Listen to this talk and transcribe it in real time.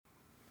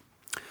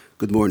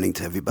Good morning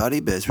to everybody.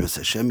 Be'ezras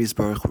Hashem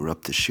Yisbarach. We're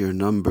up to shir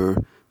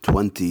number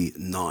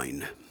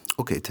 29.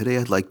 Okay, today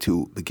I'd like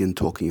to begin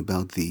talking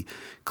about the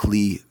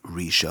Kli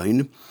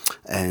Rishon.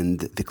 And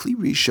the Kli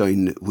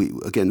Rishon,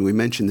 we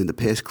mentioned in the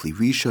past Kli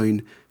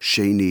Rishon,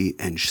 Sheni,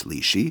 and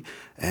Shlishi.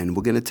 And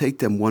we're going to take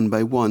them one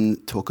by one,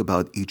 talk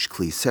about each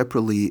Kli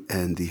separately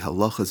and the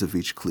halachas of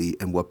each Kli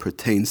and what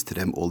pertains to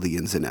them, all the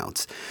ins and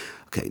outs.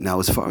 Okay, now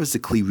as far as the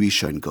Kli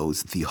Rishon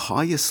goes, the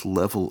highest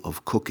level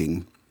of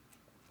cooking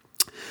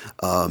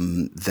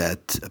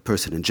that a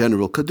person in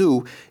general could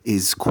do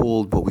is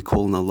called what we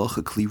call in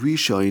halacha Kli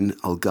Rishon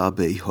al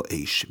gabe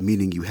ha'esh,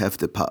 meaning you have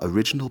the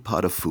original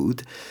pot of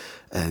food,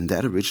 and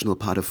that original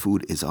pot of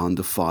food is on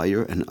the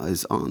fire and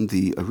is on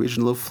the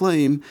original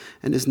flame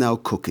and is now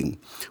cooking,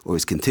 or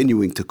is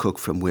continuing to cook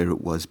from where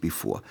it was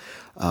before.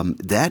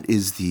 That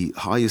is the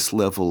highest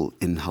level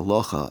in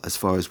halacha as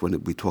far as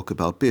when we talk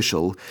about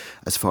bishul,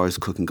 as far as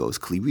cooking goes.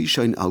 Kli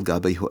Rishon al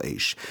gabe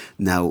ha'esh.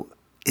 Now,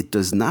 it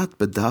does not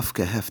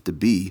bedafka have to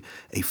be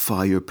a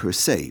fire per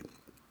se.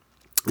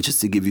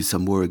 Just to give you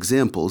some more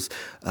examples,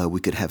 we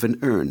could have an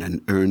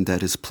urn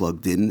that is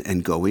plugged in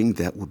and going.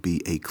 That would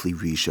be a Kli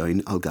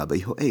Rishon al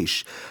gabe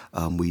ha'esh.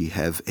 We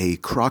have a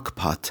crock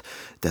pot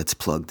that's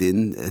plugged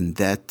in, and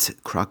that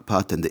crock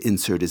pot and the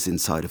insert is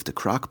inside of the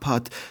crock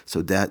pot.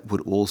 So that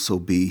would also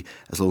be,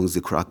 as long as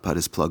the crock pot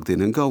is plugged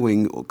in and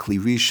going, Kli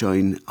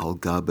Rishon al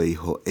gabe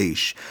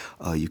ha'esh.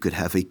 You could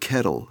have a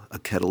kettle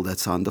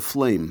that's on the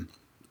flame.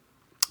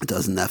 It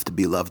doesn't have to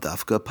be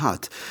lavdafka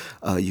pot.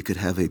 You could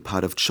have a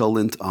pot of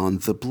cholent on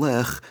the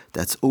blech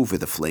that's over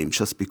the flame.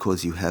 Just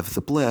because you have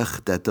the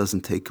blech, that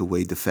doesn't take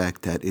away the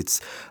fact that it's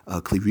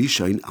Kli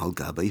Rishon al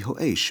gabe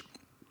ha'esh.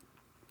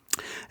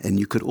 And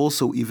you could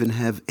also even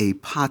have a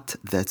pot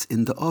that's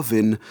in the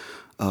oven,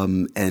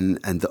 and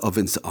the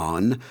oven's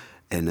on.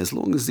 And as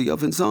long as the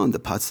oven's on, the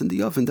pot's in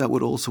the oven, that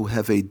would also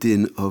have a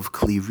din of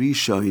Kli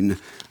Rishon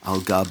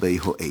al gabe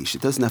ha'esh.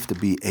 It doesn't have to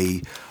be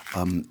a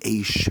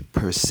esh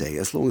per se,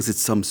 as long as it's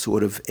some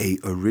sort of a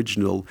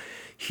original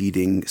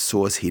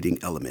source heating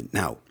element.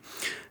 Now,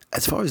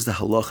 as far as the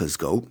halachas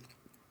go,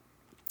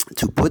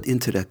 to put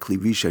into that Kli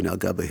Rishon al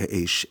gabe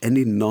ha'esh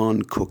any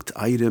non-cooked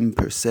item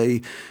per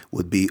se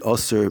would be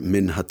osir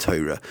min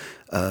haTorah.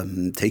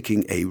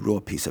 Taking a raw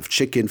piece of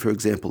chicken, for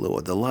example,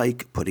 or the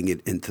like, putting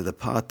it into the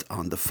pot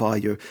on the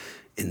fire,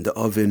 in the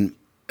oven,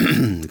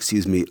 in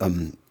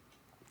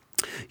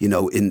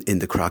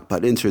the crock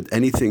pot insert,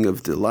 anything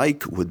of the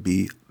like would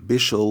be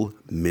bishul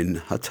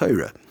min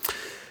haTorah.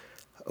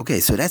 Okay,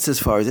 so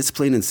that's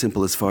plain and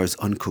simple as far as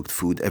uncooked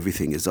food,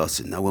 everything is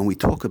us. Now, when we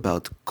talk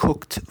about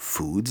cooked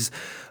foods,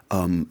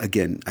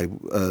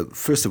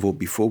 first of all,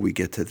 before we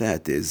get to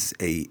that, there's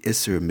a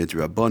Isser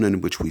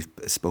Midrabanan, which we've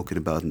spoken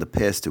about in the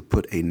past, to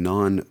put a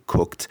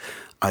non-cooked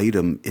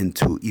item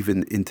into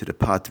the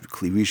pot of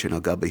Kli Rishon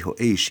al gabe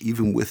ha'esh,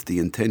 even with the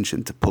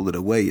intention to pull it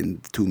away in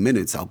 2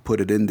 minutes. I'll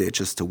put it in there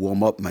just to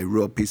warm up my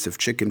raw piece of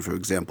chicken, for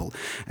example,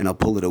 and I'll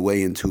pull it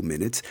away in 2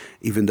 minutes,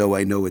 even though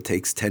I know it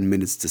takes 10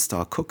 minutes to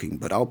start cooking,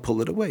 but I'll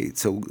pull it away.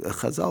 So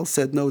Chazal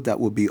said, no, that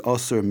would be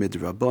Osir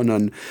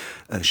Midrabanan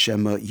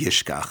Shema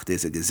Yishkach.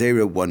 There's a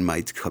gezerah, one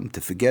might come to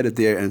forget it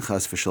there, and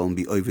Chas v'shalom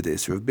be over the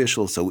Isser of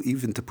Bishul. So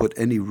even to put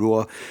any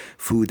raw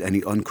food,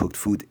 any uncooked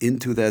food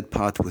into that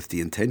pot with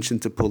the intention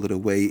to pull it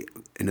away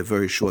in a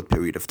very short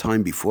period of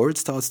time before it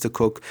starts to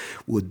cook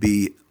would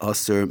be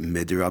Asr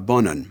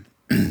Midrabanan.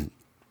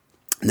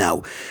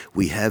 Now,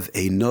 we have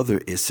another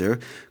Isser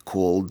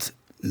called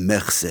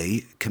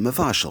Mechse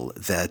Kemavashal,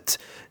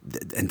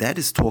 and that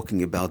is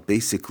talking about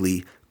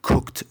basically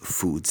cooked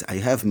foods. I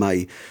have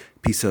my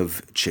piece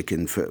of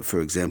chicken, for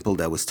example,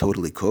 that was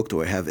totally cooked,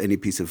 or I have any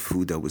piece of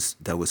food that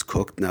was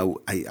cooked. Now,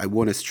 I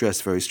want to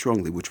stress very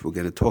strongly, which we're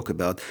going to talk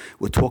about,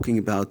 we're talking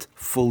about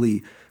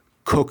fully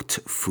cooked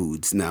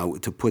foods. Now,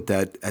 to put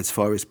that, as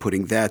far as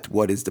putting that,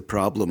 what is the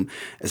problem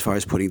as far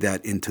as putting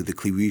that into the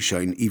Kli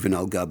Rishon, even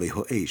al gabe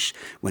ha'esh?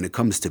 When it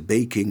comes to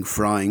baking,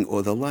 frying,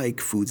 or the like,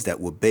 foods that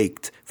were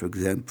baked, for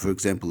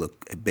example, a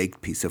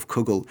baked piece of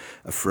kugel,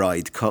 a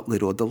fried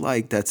cutlet, or the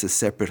like, that's a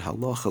separate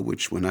halacha,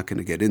 which we're not going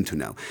to get into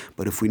now.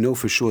 But if we know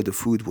for sure the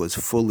food was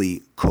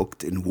fully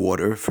cooked in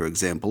water, for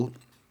example,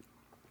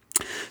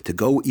 to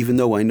go, even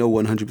though I know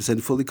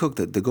 100% fully cooked,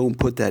 to go and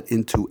put that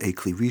into a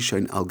Kli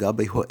Rishon al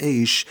gabe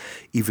ha'esh,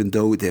 even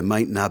though there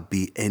might not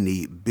be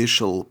any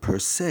bishul per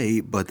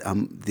se, but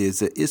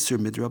there's a Isser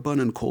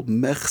Midrabanan called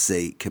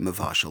Mechse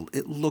Kemavashal.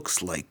 It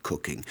looks like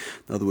cooking.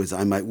 In other words,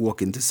 I might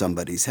walk into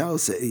somebody's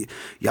house.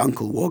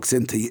 Yankel walks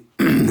into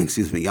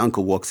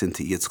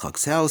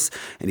Yitzchak's house,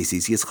 and he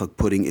sees Yitzchak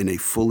putting in a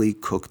fully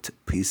cooked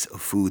piece of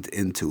food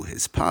into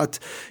his pot.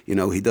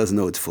 He doesn't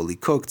know it's fully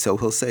cooked, so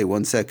he'll say,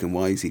 1 second,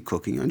 why is he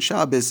cooking on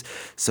Shabbos?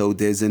 So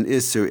there's an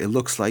Isser, it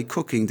looks like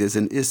cooking, there's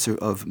an Isser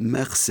of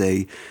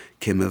Mechse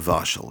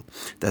Kemavashal.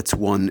 That's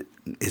one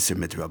Isser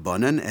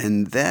Midrabanan,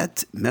 and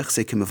that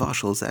Mechse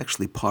Kemavashal is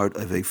actually part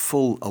of a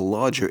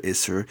larger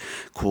Isser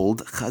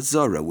called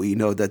Chazara. We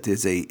know that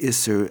there's a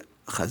Isser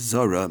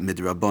chazara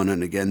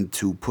midrabanan, again,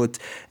 to put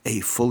a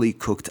fully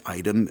cooked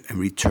item and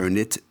return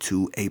it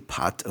to a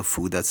pot of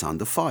food that's on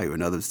the fire.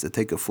 In other words, to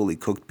take a fully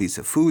cooked piece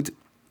of food,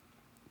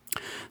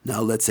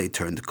 now let's say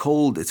turned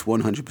cold, it's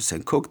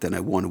 100% cooked, and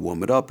I want to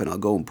warm it up, and I'll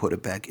go and put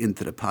it back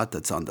into the pot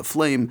that's on the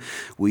flame.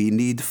 We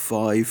need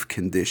 5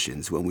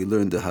 conditions. When we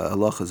learn the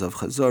halachas of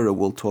chazara,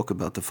 we'll talk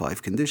about the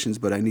 5 conditions,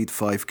 but I need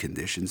 5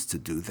 conditions to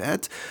do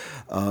that.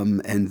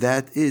 And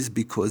that is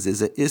because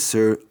there's an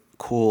isser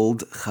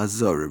called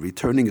chazara,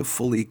 returning a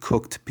fully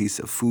cooked piece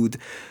of food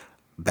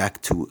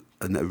back to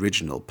an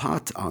original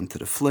pot onto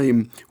the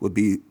flame would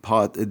be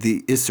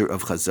the isser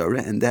of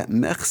chazara, and that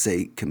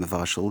mechse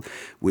kemavashal,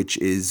 which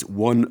is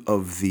one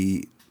of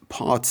the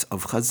parts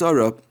of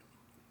chazara,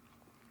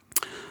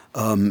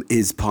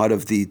 is part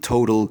of the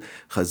total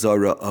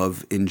chazara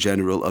of, in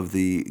general, of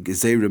the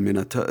gezerah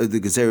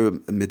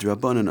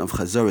midrabanan of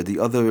chazara.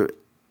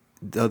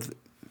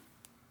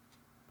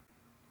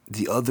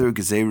 The other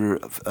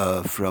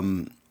gezerah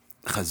from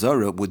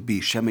chazara would be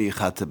shema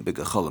yichata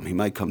b'gecholim. He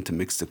might come to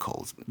mix the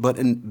coals.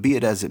 But be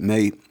it as it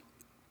may,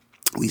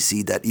 we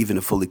see that even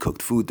a fully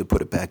cooked food, to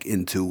put it back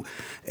into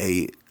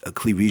a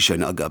kli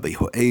rishon al gabe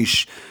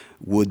ho'esh,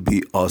 would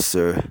be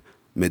aser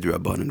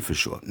midrabanan for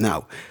sure.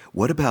 Now,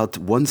 what about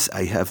once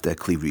I have that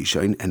kli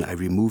rishon and I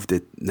removed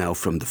it now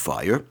from the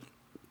fire,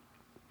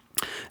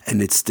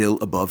 and it's still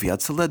above yad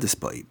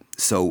saledispai?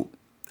 So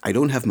I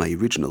don't have my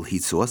original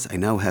heat source. I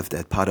now have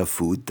that pot of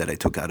food that I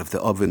took out of the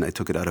oven. I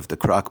took it out of the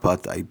crock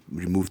pot. I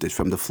removed it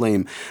from the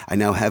flame. I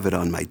now have it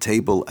on my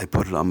table. I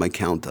put it on my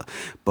counter.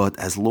 But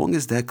as long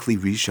as that kli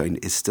rishon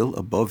is still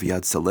above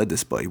yad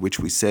saledispai, which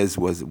we says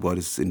was what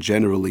is in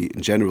general,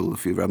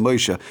 if you Rav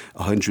Moshe,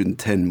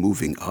 110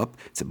 moving up,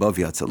 it's above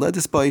yad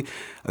saledispai.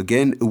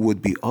 Again, it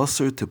would be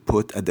also to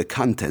put the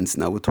contents.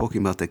 Now we're talking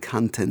about the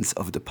contents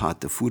of the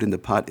pot. The food in the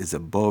pot is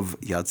above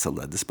yad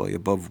saledispai,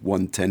 above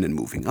 110 and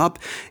moving up.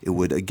 It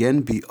would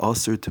again be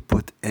also to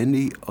put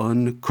any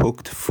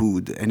uncooked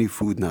food, any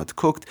food not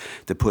cooked,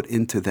 to put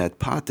into that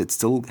pot that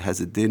still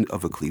has a din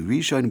of a kli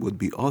rishon, would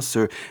be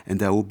also, and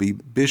that will be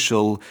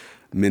bishul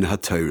min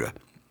haTorah.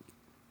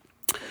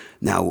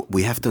 Now,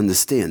 we have to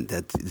understand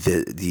that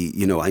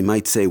I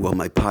might say, well,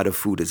 my pot of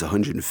food is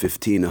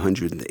 115,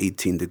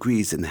 118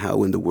 degrees, and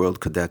how in the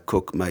world could that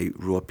cook my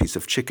raw piece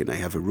of chicken? I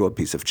have a raw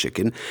piece of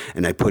chicken,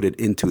 and I put it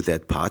into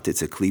that pot.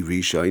 It's a kli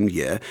rishon,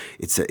 yeah.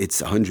 It's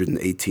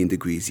 118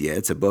 degrees, yeah.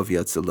 It's above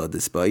yad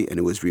saledispai, and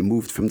it was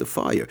removed from the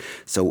fire.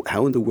 So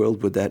how in the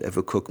world would that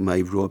ever cook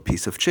my raw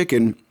piece of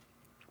chicken?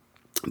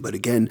 But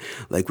again,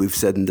 like we've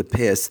said in the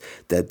past,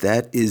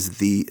 that is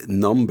the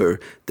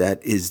number,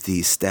 that is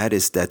the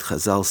status that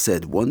Chazal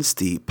said. Once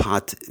the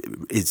pot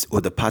is,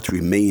 or the pot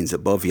remains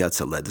above yad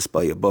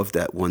saledispai, above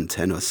that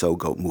 110 or so,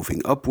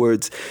 moving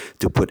upwards,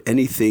 to put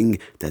anything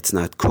that's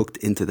not cooked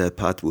into that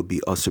pot will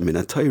be aser min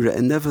haTorah.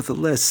 And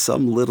nevertheless,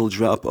 some little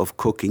drop of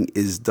cooking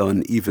is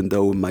done, even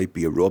though it might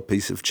be a raw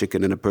piece of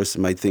chicken, and a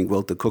person might think,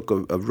 well, to cook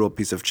a raw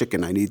piece of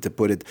chicken, I need to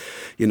put it,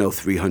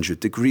 300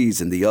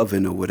 degrees in the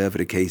oven, or whatever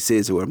the case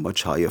is, or a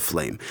much higher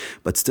flame.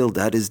 But still,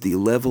 that is the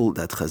level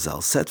that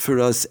Chazal set for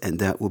us, and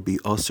that will be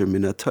aser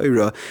min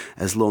haTorah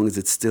as long as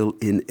it's still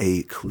in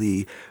a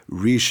kli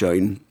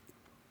rishon,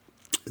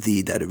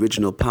 that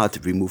original pot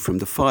removed from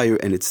the fire,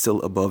 and it's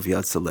still above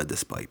yad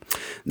saledispai.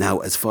 Now,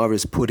 as far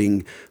as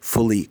putting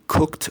fully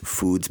cooked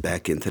foods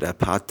back into that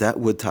pot, that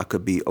would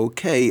be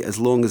okay, as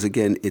long as,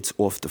 again, it's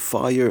off the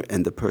fire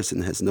and the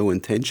person has no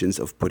intentions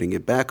of putting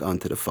it back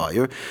onto the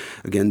fire.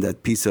 Again,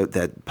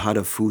 that pot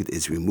of food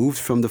is removed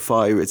from the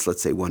fire. It's,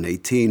 let's say,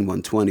 118,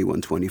 120,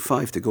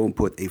 125, to go and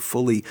put a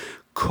fully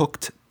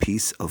cooked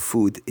piece of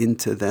food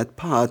into that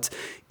pot,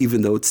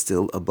 even though it's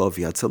still above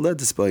yad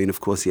saledispai. And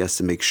of course, he has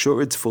to make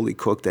sure it's fully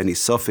cooked. Any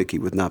suffix, he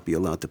would not be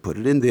allowed to put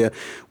it in there,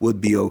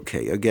 would be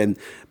okay. Again,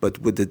 but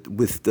with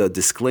the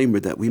disclaimer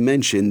that we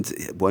mentioned,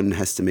 one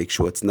has to make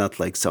sure it's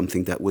not like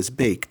something that was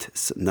baked,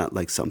 not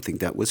like something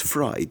that was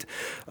fried,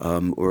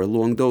 or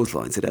along those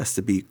lines. It has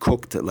to be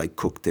cooked, like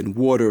cooked in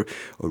water,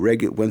 or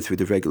went through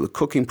the regular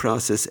cooking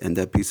process, and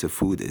that piece of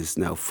food is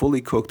now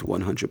fully cooked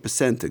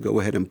 100%. To go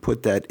ahead and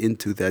put that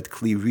into that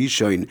kli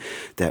rishon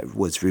that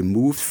was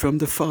removed from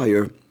the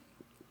fire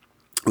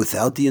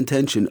without the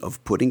intention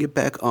of putting it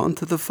back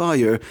onto the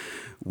fire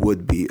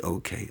would be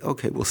okay.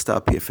 Okay, we'll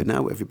stop here for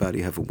now.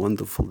 Everybody have a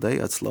wonderful day.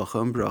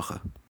 Hatzlacha and bracha.